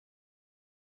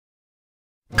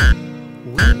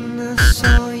When I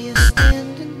saw you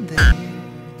standing there,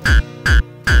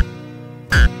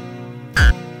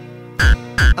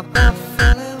 I about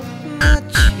fell out my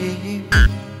chair.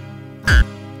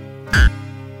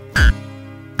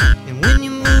 And when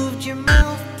you moved your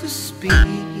mouth to speak,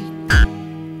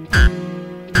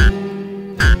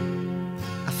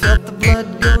 I felt the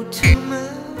blood go to my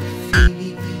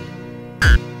feet.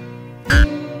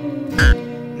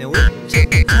 Now it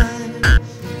took time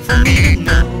for me to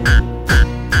know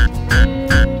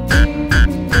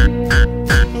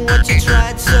what you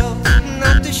tried so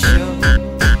not to show.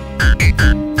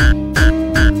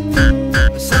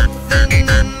 Something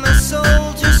in my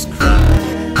soul just cried.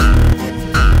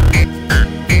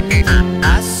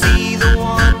 I see the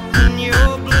one in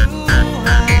your blue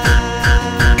eyes.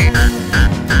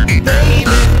 Baby,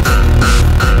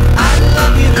 I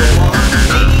love you to want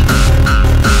me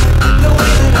the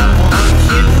way that I want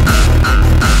you,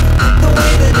 the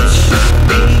way that it should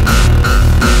be.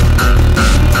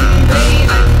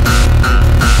 Baby,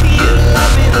 you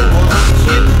love me to want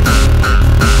you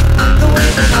the way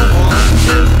that I want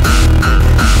to,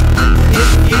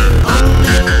 if you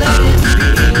only let it be.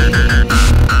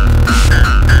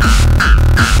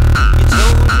 You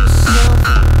told yourself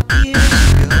years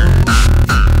ago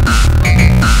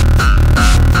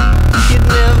you'd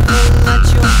never let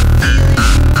your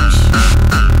feelings show.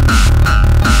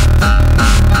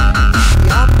 The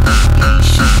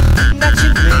obligation that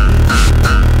you made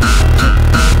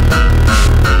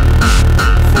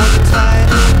for the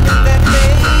title that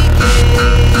they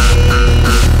gave.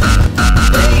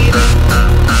 Baby,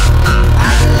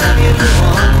 I love you to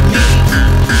want me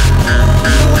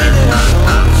the way that I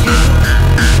want you,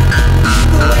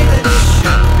 the way that it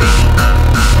should be.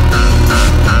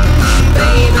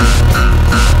 Baby,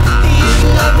 you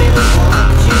love me to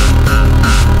want you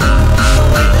the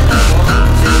way that I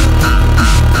want to,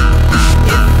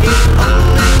 if you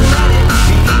only let it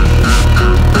be.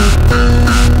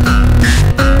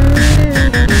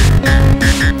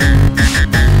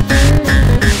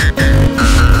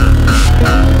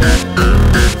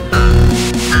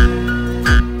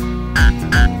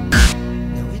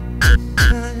 Now it took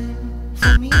time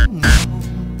for me to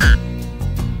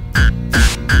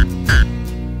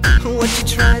know what you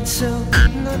tried so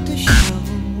not to show.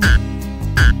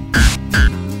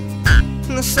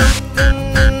 Now something